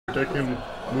Predicting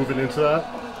moving into that?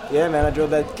 Yeah, man, I drove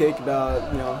that kick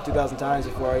about 2,000 times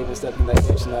before I even stepped in that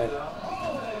cage tonight.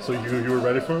 So you were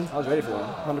ready for him? I was ready for him,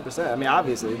 100%. I mean,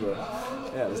 obviously, but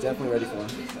yeah, I was definitely ready for him.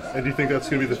 And do you think that's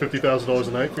going to be the $50,000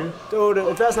 a night for you? Dude,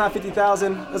 if that's not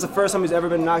 $50,000, that's the first time he's ever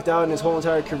been knocked out in his whole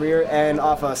entire career, and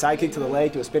off a side kick to the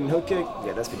leg to a spinning hook kick.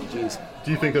 Yeah, that's 50 G's.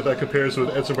 Do you think that compares with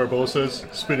Edson Barbosa's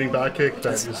spinning back kick?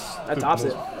 That tops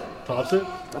it. Tops it?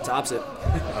 That tops it.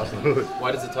 Absolutely.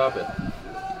 Why does it top it?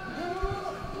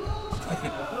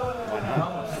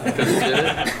 Because he did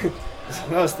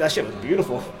it? That shit was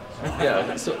beautiful.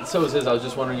 Yeah, so was his. I was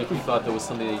just wondering if you thought there was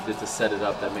something that you did to set it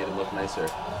up that made it look nicer.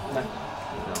 No.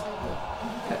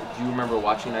 Do you remember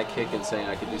watching that kick and saying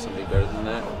I could do something better than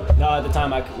that? No, at the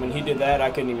time, when he did that,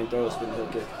 I couldn't even throw a spinning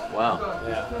hook kick. Wow.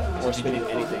 Yeah, or spinning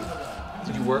anything.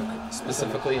 Did you work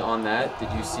specifically on that?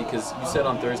 Did you see, because you said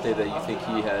on Thursday that you think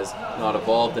he has not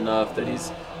evolved enough, that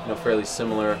he's fairly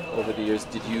similar over the years.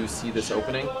 Did you see this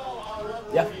opening?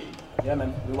 Yeah. Yeah,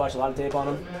 man. We watched a lot of tape on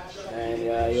him,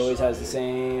 and he always has the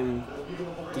same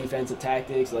defensive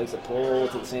tactics. He likes to pull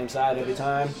to the same side every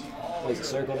time. He likes to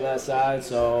circle to that side.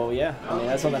 So, yeah, I mean,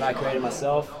 that's something I created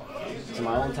myself. It's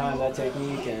my own time, that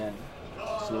technique, and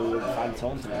just knew we would find its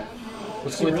home tonight.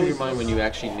 What's going through your mind when you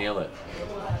actually nail it?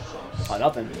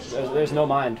 Nothing. There's no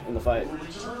mind in the fight.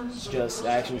 It's just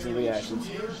actions and reactions.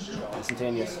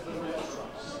 Instantaneous.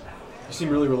 You seem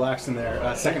really relaxed in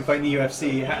there. Second fight in the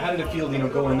UFC. How did it feel to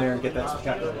go in there and get that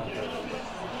spectacular knockout?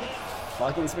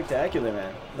 Fucking spectacular,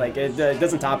 man. Like, it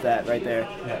doesn't top that right there.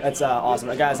 Yeah. That's awesome.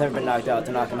 A guy's never been knocked out.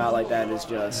 To knock him out like that is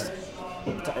just,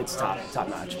 it's top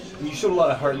notch. You showed a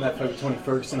lot of heart in that fight with Tony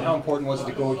Ferguson. How important was it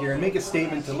to go here and make a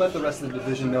statement to let the rest of the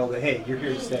division know that, hey, you're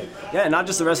here to stay? Yeah, not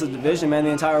just the rest of the division, man.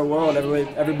 The entire world.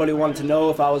 Everybody wanted to know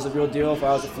if I was a real deal, if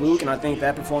I was a fluke, and I think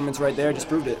that performance right there just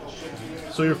proved it.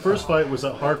 So your first fight was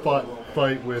that hard-fought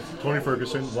fight with Tony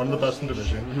Ferguson, one of the best in the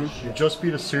division. Mm-hmm. You just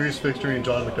beat a serious victory in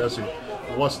John Makdessi.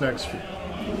 What's next for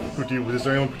you? Is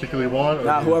there anyone particularly you want?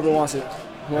 Nah, whoever wants it.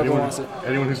 Whoever wants it.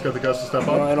 Anyone who's got the guts to step up?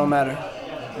 No, it don't matter.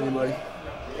 Anybody.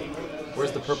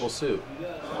 Where's the purple suit?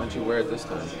 Why don't you wear it this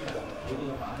time?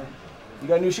 You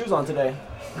got new shoes on today.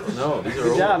 No, these are Good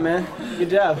old. job, man. Good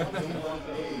job.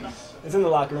 It's in the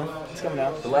locker room. It's coming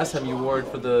out. The last time you wore it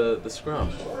for the scrum.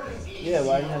 Yeah,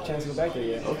 well, I didn't have a chance to go back there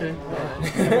yet. Okay.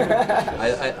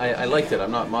 I liked it.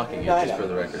 I'm not mocking it, just for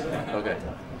the record. Okay.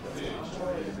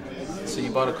 So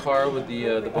you bought a car with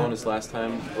the bonus last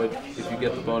time. What, if you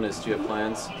get the bonus, do you have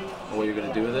plans on what you're going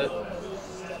to do with it?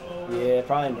 Yeah,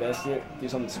 probably invest it, do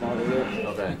something smart with it.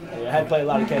 Okay. Yeah, I had to play a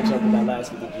lot of catch up with that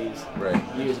last 50 G's. Right.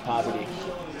 Years of poverty.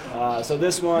 So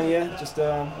this one, yeah, just,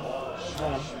 I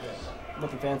don't know,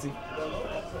 nothing fancy.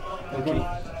 Okay.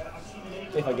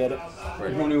 If I get it. Right.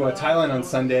 We're going to Thailand on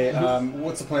Sunday.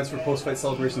 What's the plans for post-fight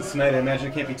celebrations tonight? I imagine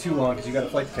it can't be too long because you got a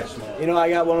flight to catch tomorrow. I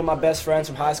got one of my best friends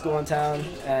from high school in town,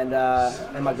 and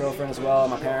my girlfriend as well,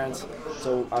 and my parents.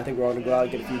 So I think we're all going to go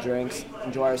out, get a few drinks,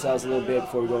 enjoy ourselves a little bit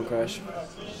before we go and crash.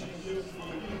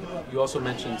 You also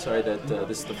mentioned, that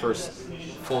this is the first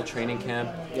full training camp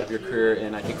Yep. of your career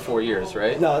in, I think, 4 years,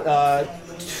 right? No, a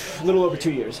little over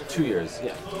 2 years. 2 years.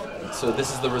 Yeah. So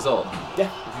this is the result. Yeah.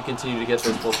 If you continue to get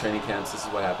those full training camps, this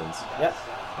is what happens. Yeah.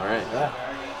 All right. Yeah.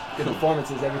 Good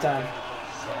performances every time.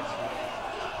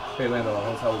 Hey Lando,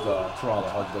 how was Toronto?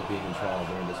 How'd you like being in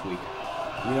Toronto during this week?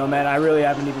 Man, I really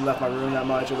haven't even left my room that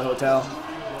much or the hotel.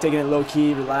 Taking it low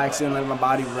key, relaxing, letting my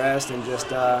body rest, and just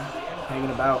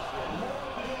hanging about.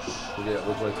 Would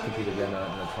you like to compete again in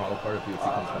the Toronto part if UFC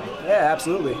comes back? Yeah,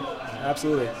 absolutely.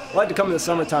 Absolutely. I like to come in the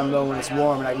summertime, though, when it's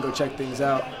warm and I can go check things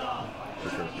out. For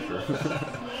sure.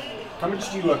 How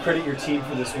much do you credit your team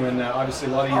for this win? Obviously,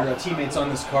 a lot of your teammates on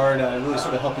this card really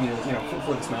sort of helping you,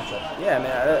 for this matchup. Yeah,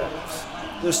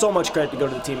 man. There's so much credit to go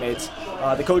to the teammates.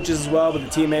 The coaches as well, but the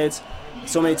teammates.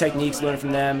 So many techniques learned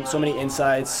from them, so many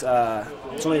insights, so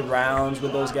many rounds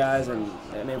with those guys. And,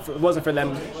 if it wasn't for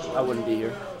them, I wouldn't be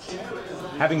here.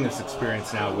 Having this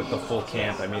experience now with the full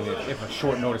camp, if a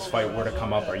short notice fight were to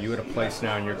come up, are you at a place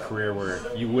now in your career where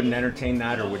you wouldn't entertain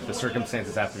that, or would the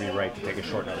circumstances have to be right to take a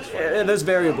short notice fight? There's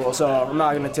variable, so I'm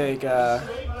not going to take...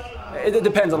 It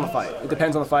depends on the fight. It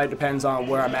depends on the fight. It depends on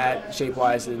where I'm at,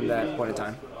 shape-wise, in that point in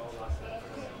time.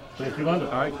 Thank you, Lando.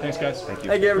 All right, thanks, guys. Thank you.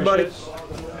 Thank you, everybody.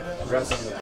 Congrats.